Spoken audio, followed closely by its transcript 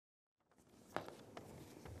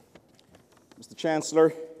Mr.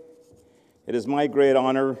 Chancellor, it is my great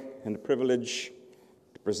honor and privilege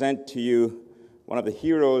to present to you one of the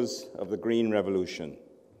heroes of the Green Revolution,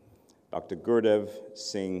 Dr. Gurdev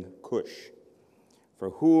Khush,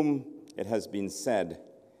 for whom it has been said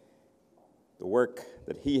the work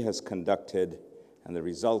that he has conducted and the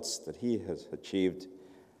results that he has achieved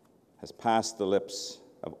has passed the lips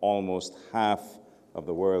of almost half of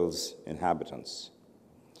the world's inhabitants.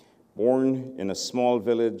 Born in a small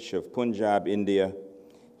village of Punjab, India,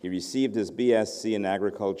 he received his B.Sc in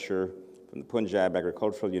agriculture from the Punjab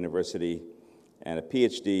Agricultural University and a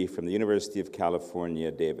PhD from the University of California,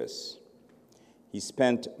 Davis. He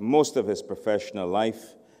spent most of his professional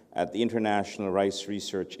life at the International Rice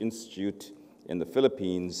Research Institute in the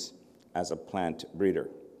Philippines as a plant breeder.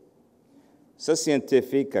 Ce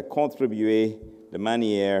scientifique a contribué de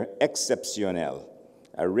manière exceptionnelle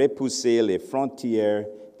à repousser les frontières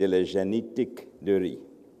de la génétique de riz.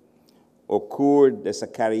 Au cours de sa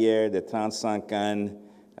carrière de 35 ans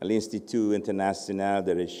à l'Institut international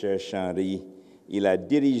de recherche en riz, il a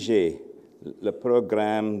dirigé le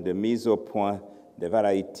programme de mise au point de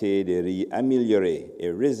variétés de riz améliorées et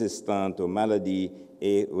résistantes aux maladies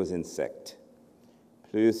et aux insectes.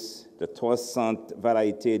 Plus de 300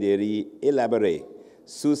 variétés de riz élaborées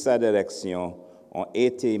sous sa direction ont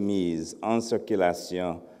été mises en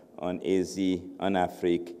circulation en Asie, en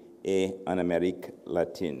Afrique, et en Amérique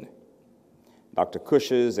latine. Dr.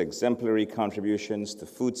 Khush's exemplary contributions to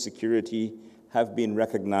food security have been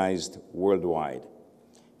recognized worldwide.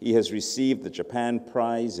 He has received the Japan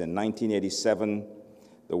Prize in 1987,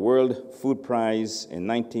 the World Food Prize in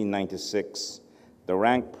 1996, the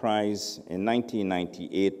Rank Prize in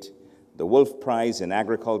 1998, the Wolf Prize in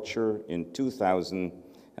Agriculture in 2000,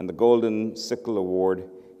 and the Golden Sickle Award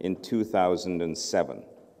in 2007.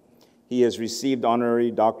 He has received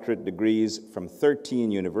honorary doctorate degrees from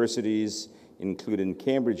 13 universities, including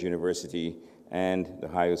Cambridge University and The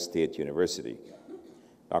Ohio State University.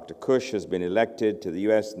 Dr. Khush has been elected to the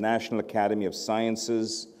U.S. National Academy of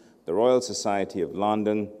Sciences, the Royal Society of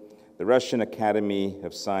London, the Russian Academy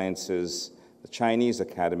of Sciences, the Chinese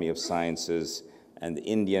Academy of Sciences, and the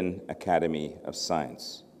Indian Academy of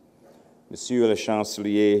Science. Monsieur le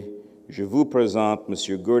Chancelier, je vous présente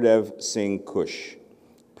Monsieur Gurdev Khush,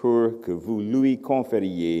 pour que vous lui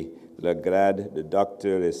confériez le grade de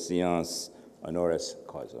docteur des sciences honoris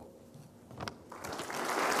causa.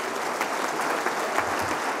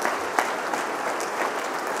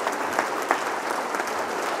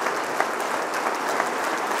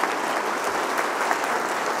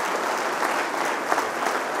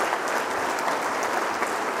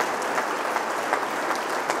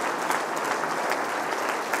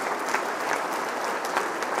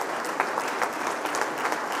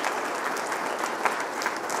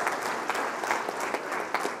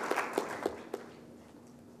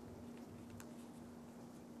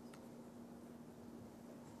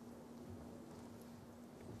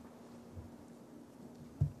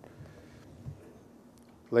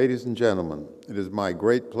 Ladies and gentlemen, it is my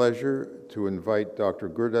great pleasure to invite Dr.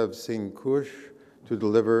 Gurdev Khush to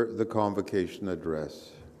deliver the convocation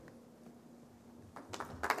address.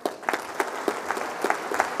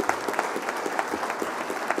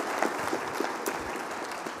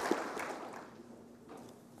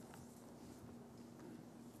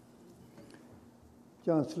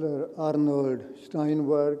 Chancellor Arnold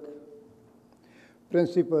Steinberg,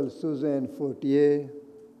 Principal Suzanne Fortier,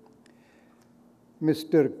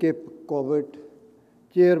 Mr. Kip Corbett,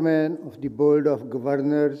 Chairman of the Board of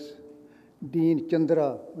Governors, Dean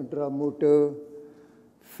Chandra Dramoter,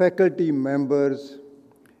 faculty members,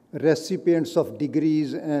 recipients of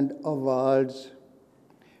degrees and awards,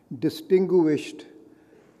 distinguished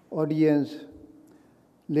audience,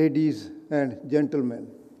 ladies and gentlemen.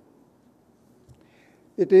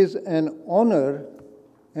 It is an honor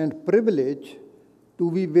and privilege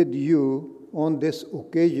to be with you on this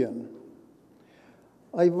occasion.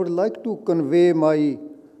 I would like to convey my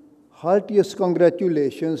heartiest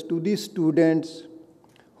congratulations to the students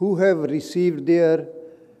who have received their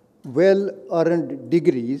well-earned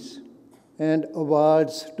degrees and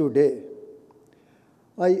awards today.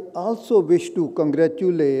 I also wish to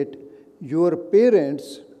congratulate your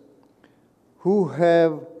parents who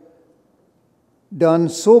have done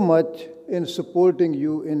so much in supporting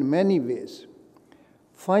you in many ways.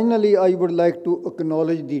 Finally, I would like to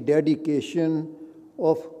acknowledge the dedication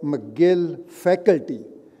of McGill faculty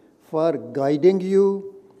for guiding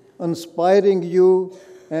you, inspiring you,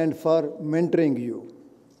 and for mentoring you.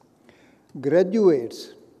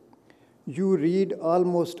 Graduates, you read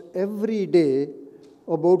almost every day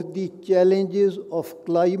about the challenges of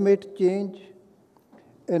climate change,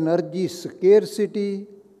 energy scarcity,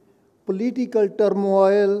 political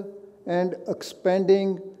turmoil, and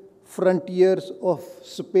expanding frontiers of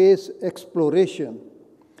space exploration.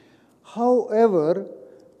 However,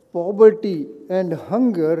 poverty and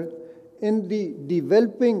hunger in the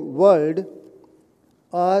developing world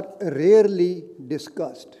are rarely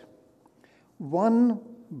discussed. 1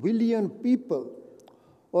 billion people,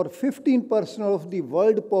 or 15% of the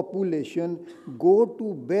world population, go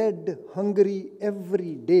to bed hungry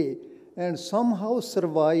every day and somehow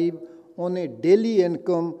survive on a daily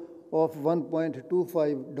income of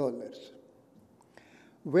 $1.25.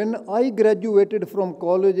 When I graduated from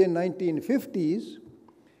college in 1950s,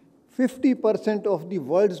 50% of the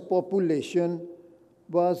world's population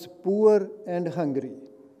was poor and hungry.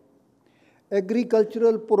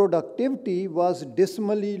 Agricultural productivity was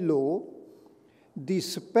dismally low. The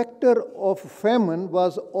specter of famine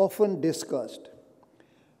was often discussed.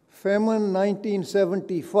 Famine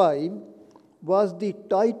 1975 was the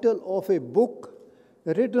title of a book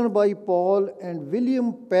written by Paul and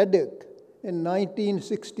William Paddock in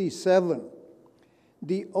 1967.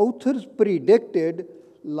 The authors predicted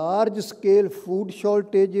large-scale food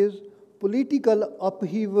shortages, political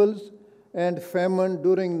upheavals, and famine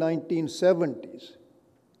during 1970s.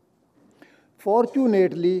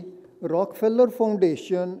 Fortunately, Rockefeller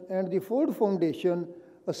Foundation and the Ford Foundation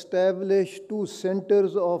established 2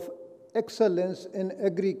 centers of excellence in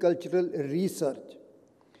agricultural research: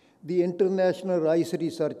 the International Rice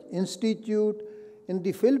Research Institute in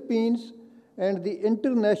the Philippines and the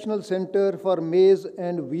International Center for Maize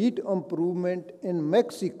and Wheat Improvement in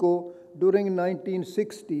Mexico during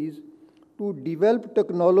 1960s to develop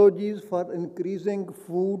technologies for increasing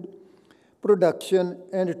food production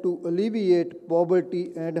and to alleviate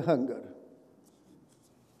poverty and hunger.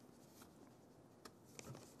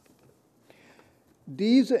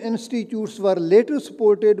 These institutes were later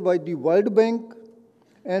supported by the World Bank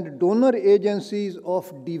and donor agencies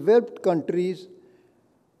of developed countries,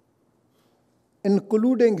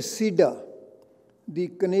 including CIDA, the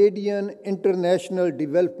Canadian International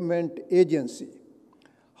Development Agency.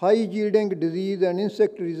 High-yielding disease and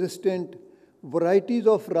insect-resistant varieties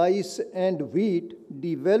of rice and wheat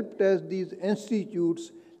developed as these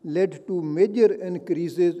institutes led to major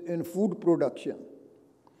increases in food production.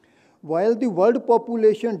 While the world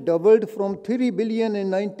population doubled from 3 billion in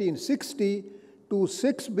 1960 to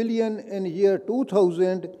 6 billion in year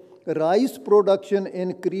 2000, rice production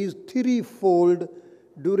increased 3-fold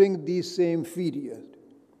during the same period,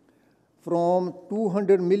 from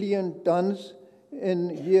 200 million tons in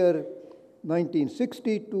year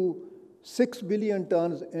 1960 to 6 billion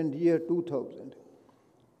tons in year 2000.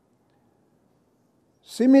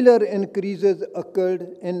 Similar increases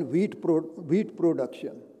occurred in wheat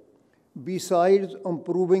production. Besides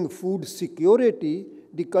improving food security,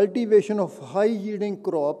 the cultivation of high-yielding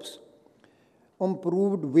crops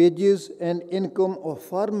improved wages and income of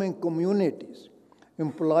farming communities.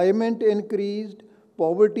 Employment increased,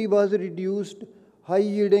 poverty was reduced,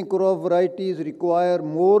 high-yielding crop varieties require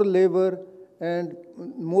more labor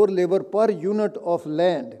per unit of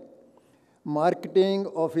land. Marketing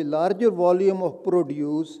of a larger volume of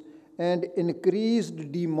produce and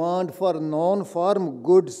increased demand for non-farm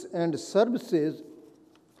goods and services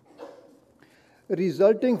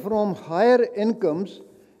resulting from higher incomes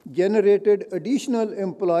generated additional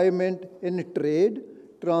employment in trade,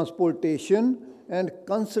 transportation, and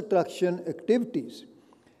construction activities.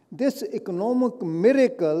 This economic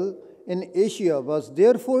miracle in Asia was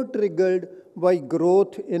therefore triggered by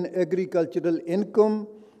growth in agricultural income,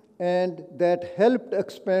 and that helped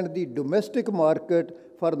expand the domestic market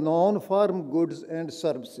for non-farm goods and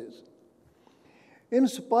services. In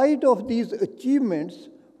spite of these achievements,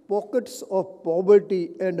 pockets of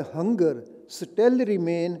poverty and hunger still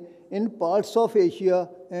remain in parts of Asia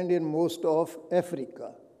and in most of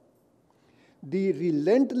Africa. The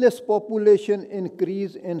relentless population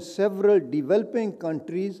increase in several developing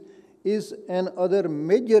countries is another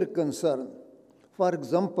major concern. For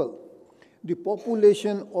example, the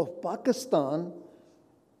population of Pakistan,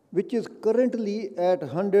 which is currently at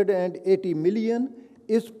 180 million,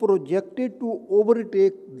 is projected to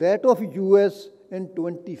overtake that of US in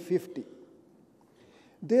 2050.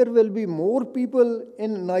 There will be more people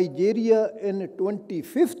in Nigeria in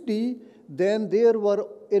 2050 than there were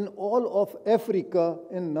in all of Africa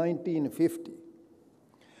in 1950.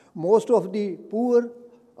 Most of the poor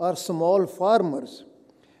are small farmers.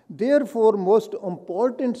 Therefore, most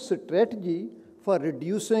important strategy for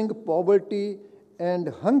reducing poverty and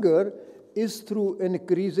hunger is through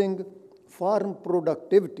increasing farm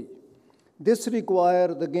productivity. This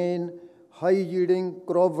requires, again, high-yielding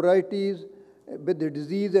crop varieties with the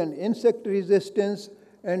disease and insect resistance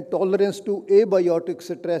and tolerance to abiotic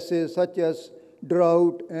stresses such as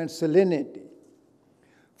drought and salinity.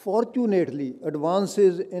 Fortunately,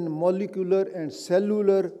 advances in molecular and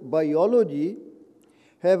cellular biology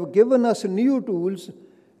have given us new tools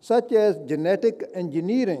such as genetic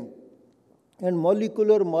engineering and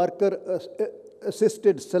molecular marker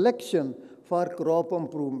assisted selection for crop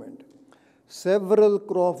improvement. Several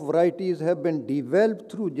crop varieties have been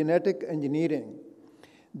developed through genetic engineering.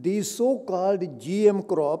 These so-called GM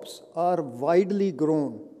crops are widely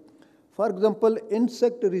grown. For example,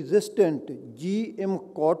 insect-resistant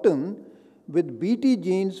GM cotton with Bt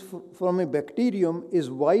genes from a bacterium is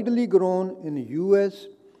widely grown in US,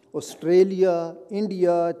 Australia,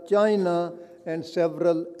 India, China, and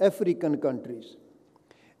several African countries.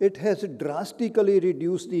 It has drastically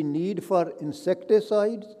reduced the need for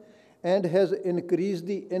insecticides and has increased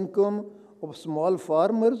the income of small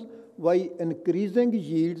farmers by increasing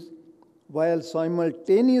yields while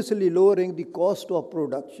simultaneously lowering the cost of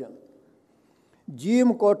production.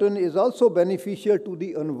 GM cotton is also beneficial to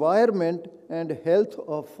the environment and health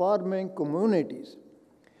of farming communities.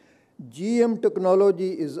 GM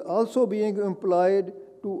technology is also being employed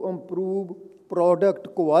to improve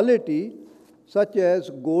product quality, such as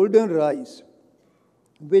golden rice,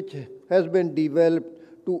 which has been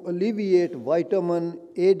developed to alleviate vitamin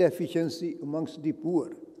A deficiency amongst the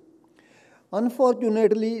poor.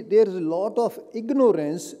 Unfortunately, there is a lot of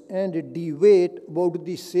ignorance and debate about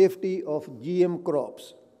the safety of GM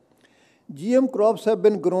crops. GM crops have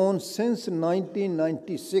been grown since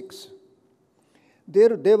 1996.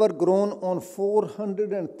 They were grown on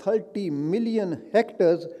 430 million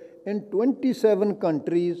hectares in 27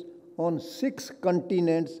 countries on 6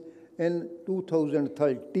 continents in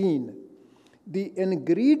 2013. The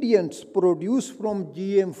ingredients produced from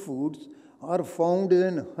GM foods are found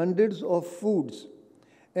in hundreds of foods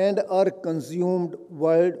and are consumed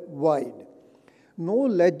worldwide. No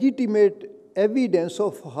legitimate evidence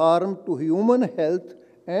of harm to human health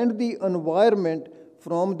and the environment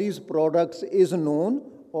from these products is known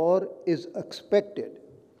or is expected.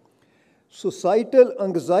 Societal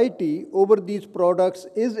anxiety over these products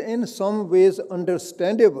is in some ways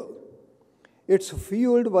understandable. It's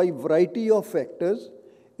fueled by a variety of factors,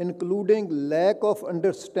 including lack of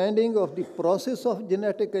understanding of the process of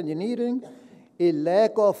genetic engineering, a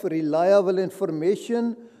lack of reliable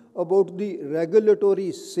information about the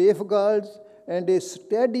regulatory safeguards, and a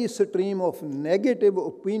steady stream of negative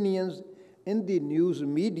opinions in the news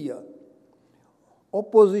media,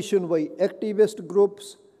 opposition by activist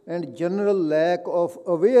groups, and general lack of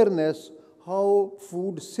awareness how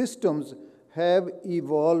food systems have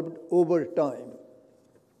evolved over time.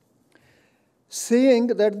 Saying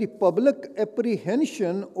that the public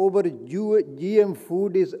apprehension over GM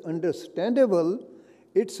food is understandable,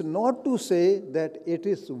 it's not to say that it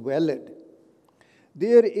is valid.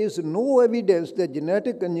 There is no evidence that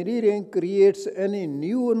genetic engineering creates any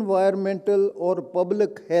new environmental or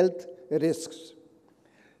public health risks.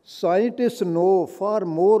 Scientists know far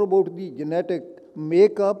more about the genetic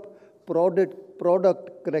makeup, product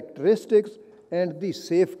characteristics, and the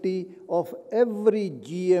safety of every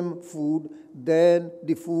GM food than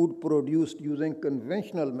the food produced using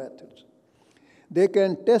conventional methods. They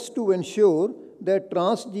can test to ensure that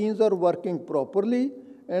transgenes are working properly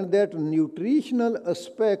and that nutritional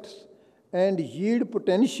aspects and yield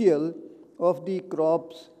potential of the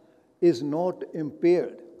crops is not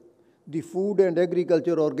impaired. The Food and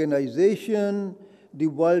Agriculture Organization, the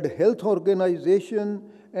World Health Organization,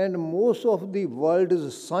 and most of the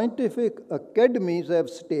world's scientific academies have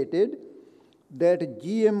stated that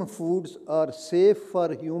GM foods are safe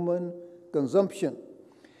for human consumption.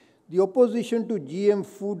 The opposition to GM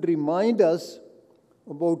food reminds us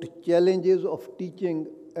about challenges of teaching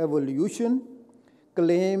evolution,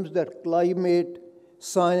 claims that climate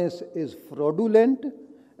science is fraudulent,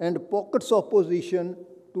 and pockets of opposition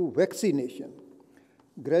to vaccination.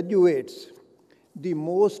 Graduates, the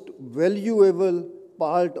most valuable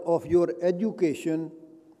part of your education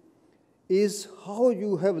is how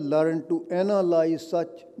you have learned to analyze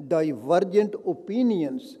such divergent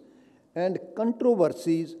opinions and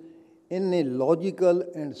controversies in a logical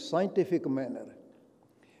and scientific manner.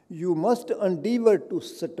 You must endeavor to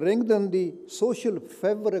strengthen the social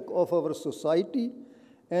fabric of our society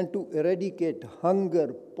and to eradicate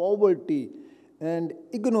hunger, poverty, and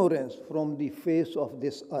ignorance from the face of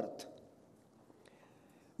this earth.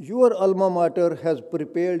 Your alma mater has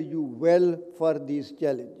prepared you well for these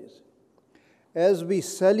challenges. As we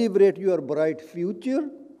celebrate your bright future,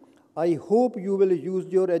 I hope you will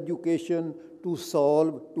use your education to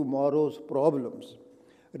solve tomorrow's problems.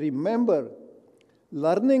 Remember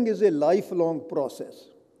Learning is a lifelong process.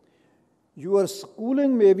 Your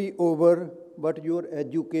schooling may be over, but your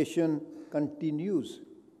education continues.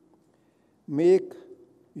 Make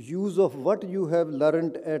use of what you have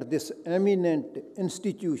learned at this eminent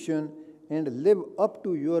institution and live up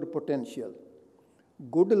to your potential.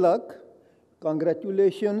 Good luck,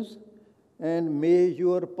 congratulations, and may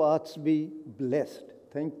your paths be blessed.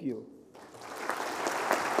 Thank you.